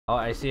Oh,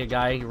 I see a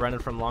guy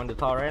running from long to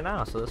tall right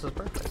now, so this is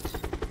perfect.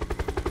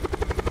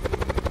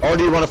 Or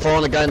do you want to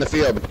follow the guy in the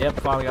field? Yep,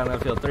 finally got on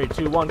the field. 3,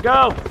 2, 1,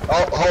 go!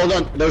 Oh, hold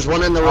on. There's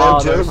one in the road,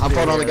 too. I'm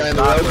following the guy in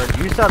the road.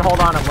 You said hold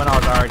on when I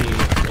was already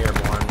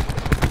airborne.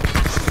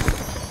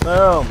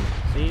 Boom.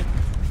 See?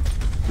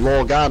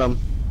 Lol, got him.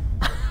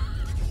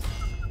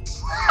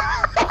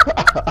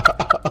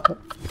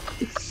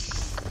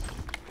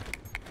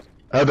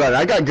 Hold on,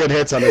 I got good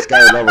hits on this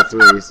guy at level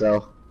 3,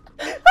 so.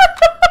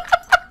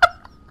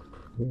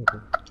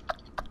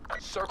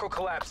 Circle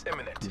collapse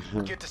imminent.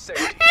 Get to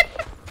safety.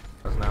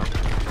 That's now.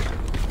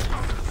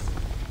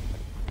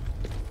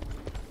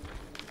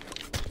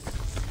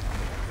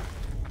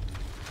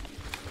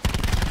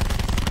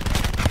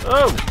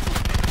 Oh!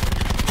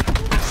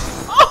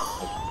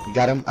 You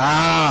got him?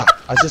 Ah!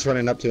 I was just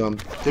running up to him.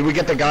 Did we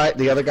get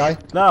the other guy?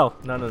 No.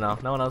 No one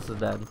else is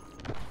dead.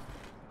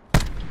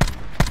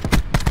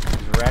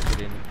 He's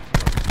racketing.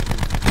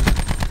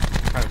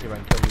 Trying to see if I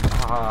can kill you.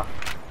 Ah.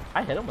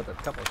 I hit him with a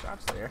couple of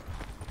shots there.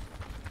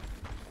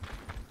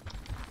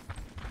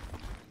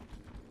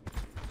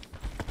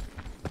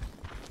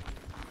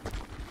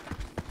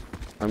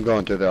 I'm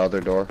going through the other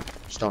door.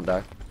 Just don't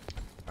die.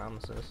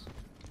 Promises.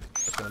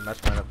 Just gonna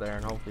mess right up there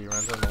and hopefully he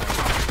runs into one.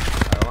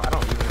 Oh, I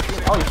don't even see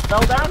him. Oh, he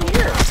fell down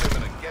here!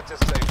 Get to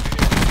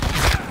safety.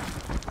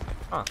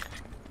 Huh.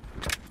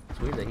 It's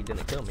weird that he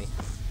didn't kill me.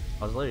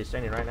 I was literally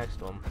standing right next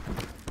to him.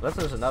 Unless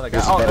there's another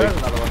guy. Oh, there's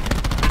another one.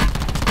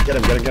 Get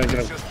him.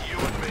 It's just you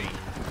and me.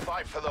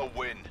 Fight for the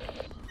win.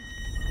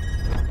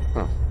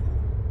 Huh.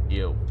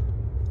 You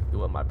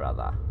are my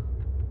brother.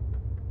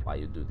 Why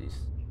you do this?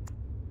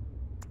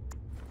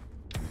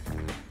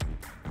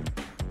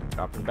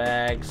 Dropping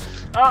bags.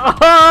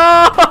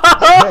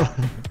 Oh!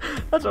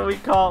 That's what we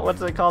call.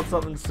 What's it called?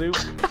 Something soup.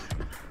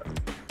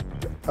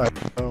 I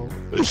don't know. Oh!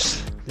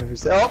 Let's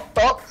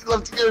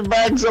get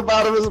bags up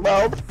out of his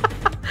mouth.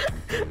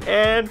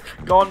 And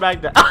going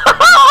back down.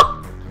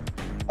 Uh-oh.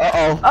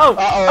 Oh!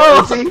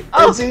 Uh-oh.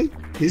 Is he?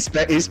 He's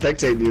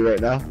spectating you right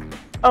now.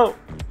 Oh!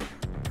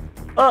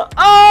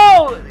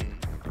 Oh!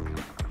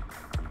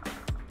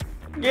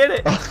 Get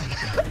it!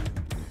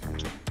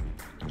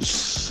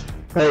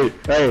 Hey!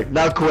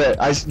 Now quit!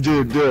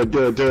 Dude,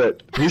 do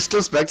it! He's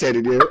still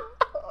spectating you.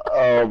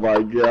 Oh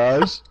my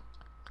gosh!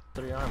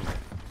 3 armor.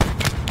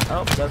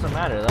 Oh, doesn't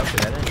matter though,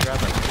 because I didn't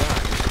grab my gun.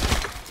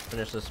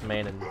 Finish this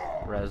main and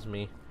res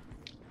me.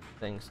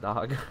 Thanks,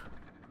 dog.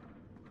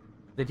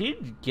 Did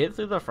he get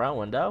through the front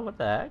window? What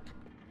the heck?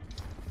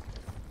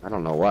 I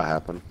don't know what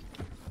happened.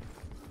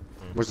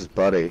 Where's his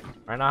buddy?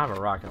 Right now I have a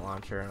rocket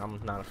launcher and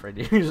I'm not afraid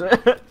to use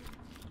it.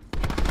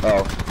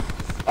 Oh,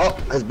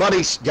 his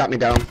buddy's got me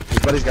down.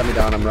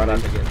 I'm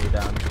running. To get me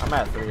down. I'm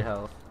at 3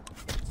 health.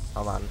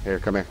 Hold on. Here,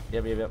 come here.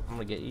 Yep. I'm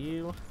gonna get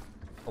you.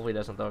 Hopefully he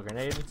doesn't throw a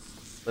grenade.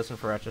 Listen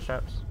for retro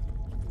straps.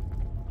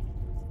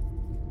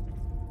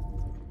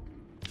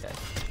 Okay.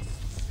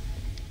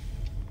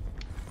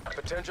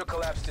 Potential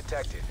collapse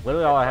detected.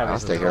 Literally all I have I'll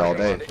is stay here all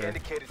day.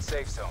 Indicated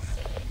safe zone.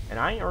 And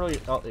I ain't really.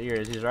 Oh, here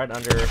he is. He's right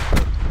under.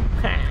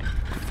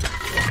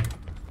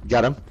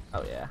 Got him?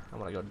 Oh yeah. I'm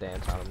gonna go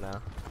dance on him now.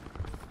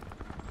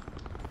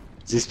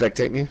 Is he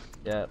spectating you?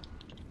 Yep.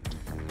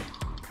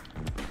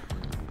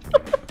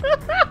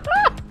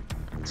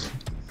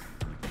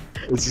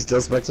 Is he still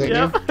spectating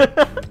Yep. you?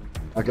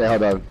 Okay,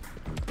 hold on.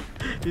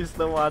 He's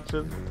still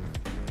watching.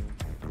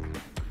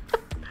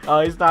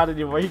 Oh, he's not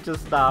anymore. He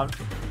just stopped.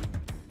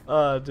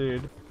 Oh,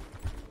 dude.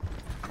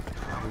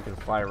 We can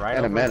fly right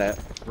In a over. minute.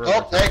 River.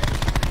 Oh, hey!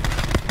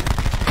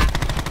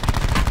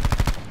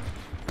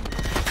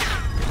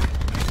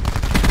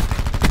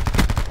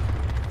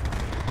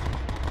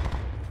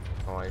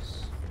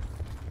 Nice.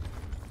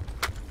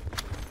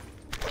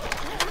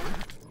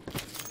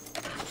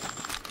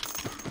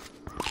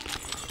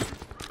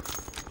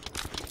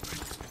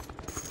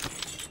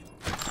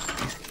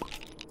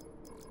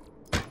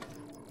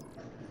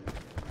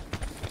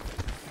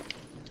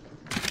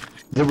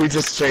 Did we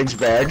just change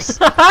bags?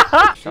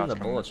 Shooting the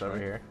bullets over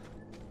here.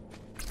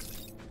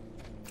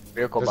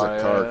 Vehicle There's a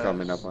bias. car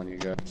coming up on you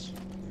guys.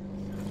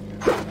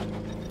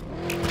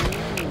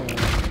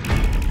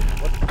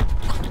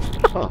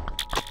 Huh.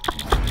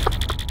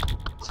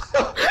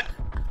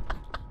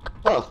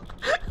 Huh.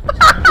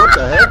 What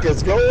the heck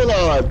is going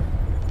on?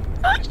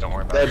 Just don't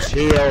worry about That's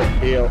heal.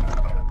 it.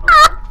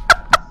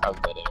 I was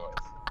dead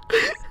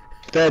anyways.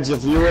 Tedge,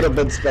 if you would have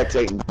been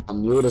spectating,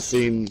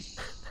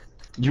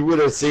 you would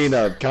have seen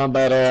a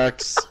combat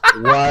axe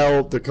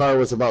while the car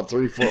was about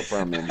 3 foot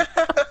from him.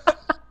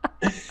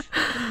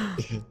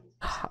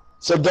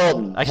 So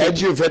Dalton, had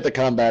you have hit the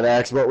combat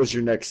axe, what was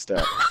your next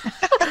step?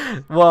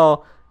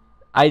 Well,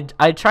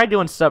 I tried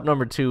doing step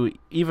number 2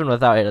 even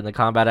without hitting the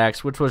combat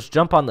axe, which was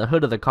jump on the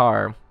hood of the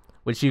car,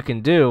 which you can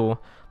do,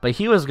 but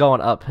he was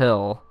going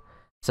uphill,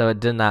 so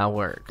it did not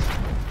work.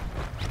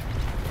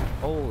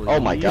 Holy Oh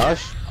my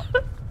gosh.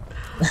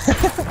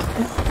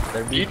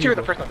 You two are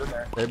the first ones in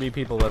there. There'd be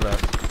people with us.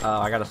 Oh,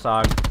 I got a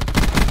SOG.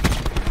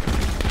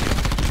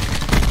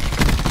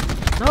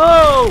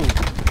 No!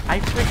 I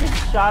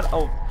freaking shot.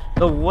 Oh,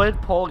 the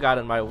wood pole got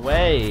in my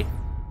way.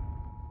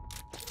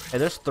 Hey,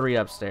 there's 3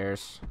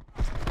 upstairs.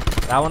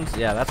 That one's,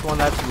 yeah, that's one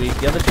that's weak.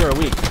 The other 2 are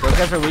weak. Those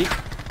guys are weak.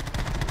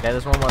 Okay,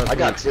 this one was I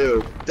got weak.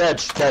 2.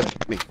 Dead,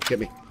 get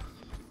me.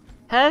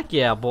 Heck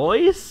yeah,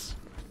 boys.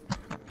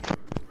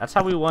 That's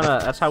how we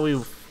that's how we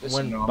This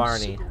win gnome's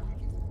Barney.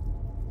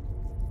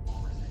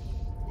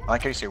 I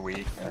like how you say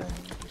weak.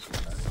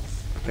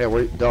 Yeah,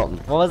 wait, Dalton.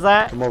 What was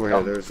that? Come over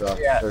here.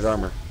 There's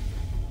armor.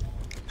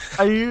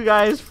 Are you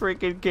guys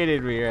freaking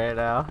kidding me right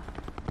now?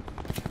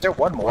 Is there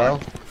one more?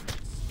 Well,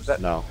 Was that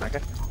no.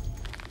 Okay.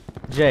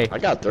 Jay. I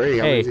got 3.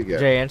 How Hey, many did you get?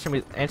 Jay,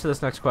 answer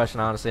this next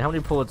question honestly. How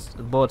many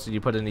bullets did you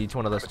put in each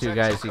one of those 2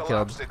 guys you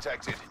killed?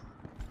 Detected.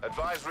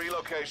 Advise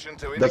relocation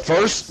to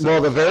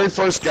The very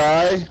first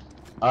guy,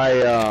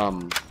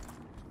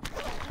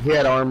 he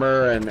had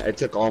armor and it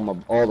took all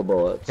the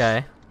bullets.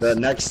 Okay. The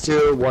next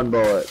 2, 1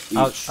 bullet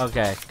each. Oh,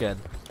 okay, good.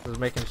 Just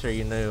making sure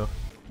you knew.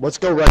 Let's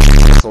go rush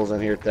missiles in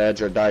here,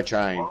 Thedge, or die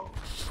trying.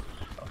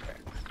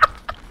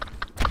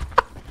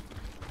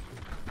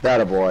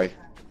 That a boy.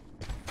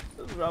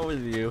 What's wrong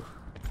with you?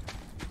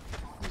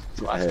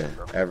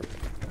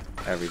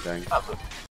 Everything.